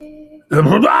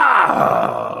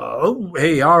Oh,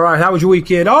 hey, all right. How was your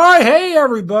weekend? All right. Hey,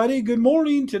 everybody. Good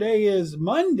morning. Today is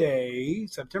Monday,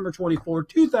 September 24th,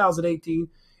 2018.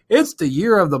 It's the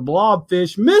year of the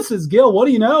blobfish. Mrs. Gill, what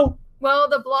do you know? Well,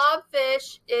 the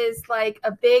blobfish is like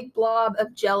a big blob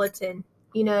of gelatin,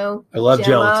 you know. I love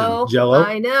gelatin. Jello?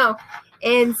 I know.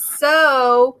 And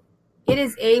so it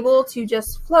is able to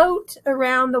just float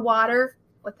around the water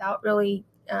without really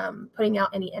putting out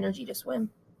any energy to swim.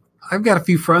 I've got a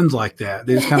few friends like that.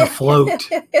 They just kind of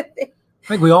float. I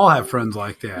think we all have friends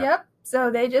like that. Yep.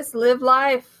 So they just live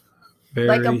life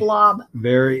like a blob.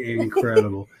 Very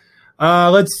incredible.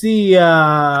 Let's see.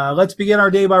 Let's begin our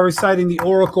day by reciting the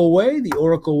Oracle Way. The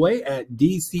Oracle Way at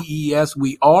DCES.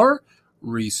 We are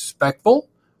respectful,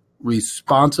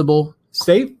 responsible,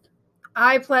 safe.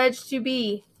 I pledge to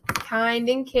be kind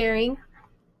and caring,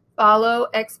 follow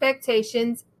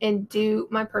expectations, and do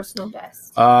my personal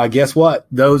best. Guess what?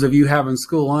 Those of you having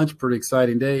school lunch, pretty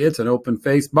exciting day. It's an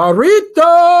open-faced burrito.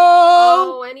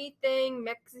 Oh, anything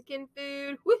Mexican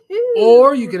food. Woohoo!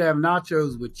 Or you could have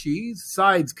nachos with cheese.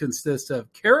 Sides consist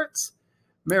of carrots,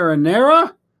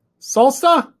 marinara,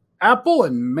 salsa, apple,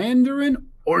 and mandarin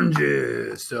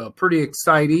oranges. So pretty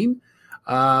exciting.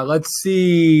 Let's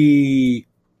see.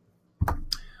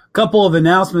 Couple of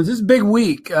announcements. This is a big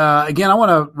week. Again, I want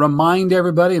to remind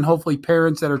everybody and hopefully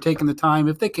parents that are taking the time,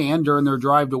 if they can, during their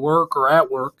drive to work or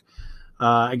at work.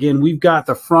 Again, we've got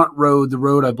the front road, the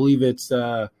road, I believe it's,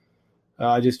 I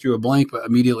just drew a blank, but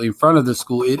immediately in front of the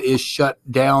school, it is shut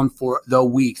down for the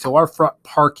week. So our front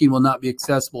parking will not be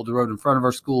accessible to the road in front of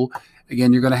our school.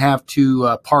 Again, you're going to have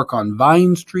to park on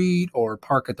Vine Street or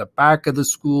park at the back of the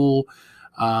school.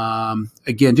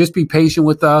 Again, just be patient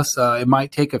with us. It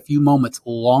might take a few moments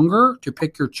longer to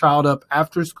pick your child up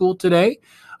after school today,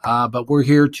 but we're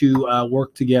here to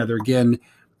work together. Again,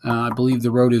 I believe the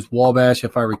road is Wabash.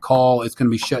 If I recall, it's going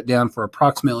to be shut down for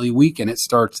approximately a week, and it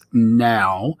starts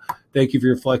now. Thank you for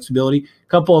your flexibility. A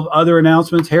couple of other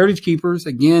announcements. Heritage Keepers.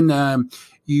 Again,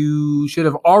 you should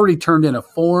have already turned in a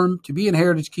form to be in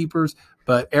Heritage Keepers,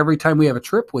 but every time we have a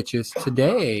trip, which is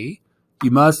today, you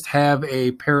must have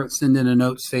a parent send in a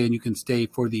note saying you can stay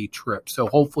for the trip. So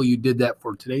hopefully you did that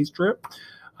for today's trip.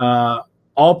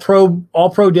 All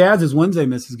Pro Dads is Wednesday,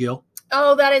 Mrs. Gill.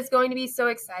 Oh, that is going to be so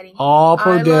exciting. All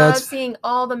Pro Dads. I love seeing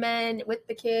all the men with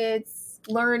the kids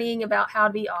learning about how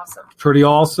to be awesome. Pretty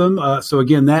awesome. So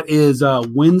again, that is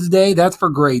Wednesday. That's for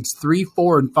grades 3,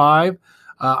 4, and 5.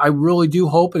 I really do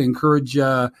hope and encourage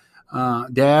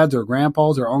dads or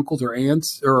grandpas or uncles or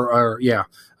aunts or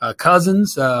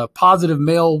cousins, positive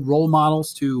male role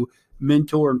models to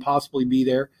mentor and possibly be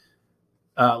there.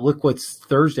 Look what's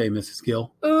Thursday, Mrs.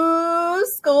 Gill. Ooh,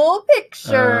 school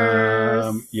pictures.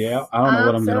 Yeah, I don't know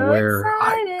what I'm going to wear.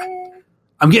 Excited.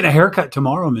 I'm getting a haircut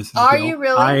tomorrow, Mrs. Gill. Are you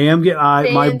really? I am getting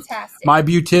Fantastic. my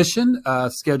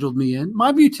beautician scheduled me in.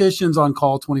 My beautician's on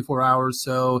call 24 hours,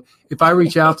 so if I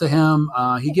reach out to him,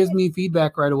 he gives me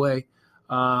feedback right away.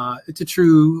 It's a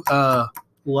true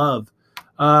love.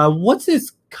 What's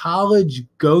this college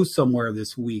go somewhere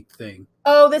this week thing?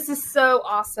 Oh, this is so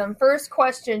awesome. First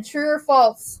question, true or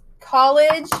false?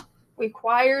 College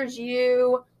requires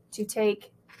you to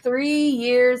take 3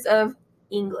 years of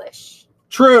English.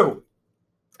 True.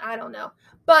 I don't know.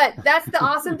 But that's the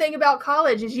awesome thing about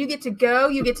college is you get to go,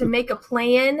 you get to make a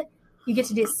plan, you get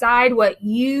to decide what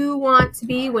you want to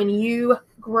be when you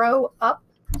grow up.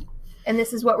 And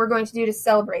this is what we're going to do to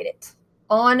celebrate it.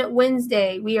 On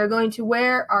Wednesday, we are going to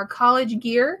wear our college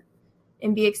gear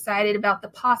and be excited about the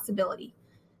possibility.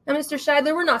 Now, Mr.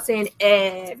 Scheidler, we're not saying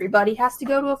everybody has to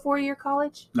go to a 4-year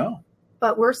college. No.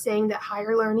 But we're saying that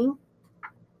higher learning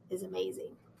is amazing.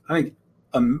 I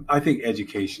think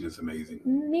education is amazing.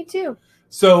 Me too.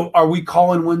 So are we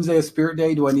calling Wednesday a spirit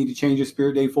day? Do I need to change a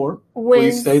spirit day for?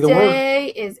 Wednesday say the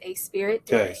word. Is a spirit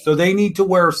day. Okay, so they need to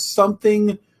wear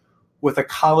something with a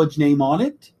college name on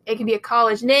it? It could be a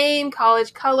college name,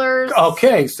 college colors.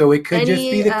 Okay, so it could just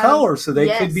be the color. So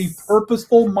they could be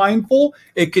purposeful, mindful.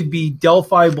 It could be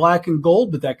Delphi black and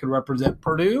gold, but that could represent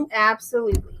Purdue.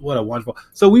 Absolutely. What a wonderful.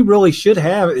 So we really should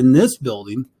have in this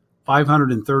building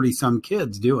 530 some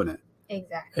kids doing it.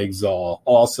 Exactly.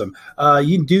 Awesome.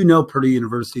 You do know Purdue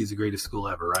University is the greatest school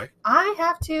ever, right? I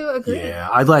have to agree. Yeah,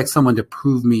 I'd like someone to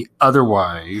prove me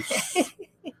otherwise.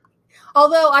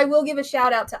 Although I will give a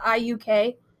shout out to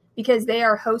IUK because they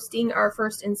are hosting our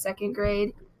 1st and 2nd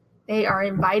grade. They are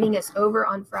inviting us over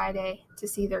on Friday to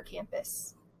see their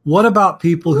campus. What about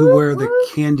people who wear the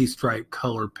candy stripe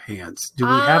color pants? Do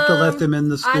we have to let them in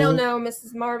the school? I don't know,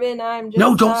 Mrs. Marvin.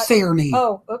 No, don't say her name.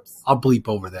 Oh, oops. I'll bleep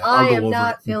over that. I am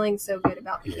not feeling so good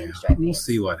about the candy stripe pants. We'll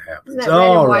see what happens. Isn't that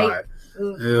red and white? Right.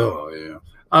 Oh, yeah.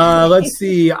 Let's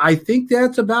see. I think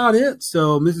that's about it.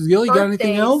 So, Mrs. Gill, you got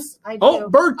anything else? I do. Oh,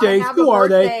 birthdays. I have Who a are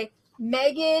they? birthday.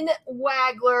 Megan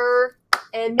Wagler.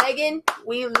 And Megan,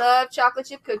 we love chocolate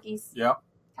chip cookies. Yep.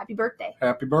 Happy birthday.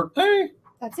 Happy birthday.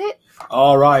 That's it.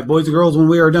 All right, boys and girls, when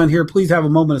we are done here, please have a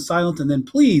moment of silence and then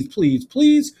please, please,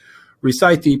 please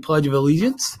recite the Pledge of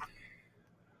Allegiance.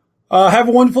 Have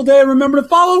a wonderful day and remember to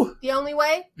follow The only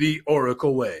way. the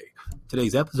Oracle Way.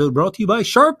 Today's episode brought to you by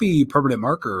Sharpie Permanent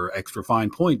Marker, Extra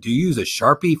Fine Point. Do you use a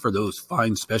Sharpie for those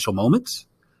fine special moments?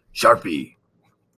 Sharpie.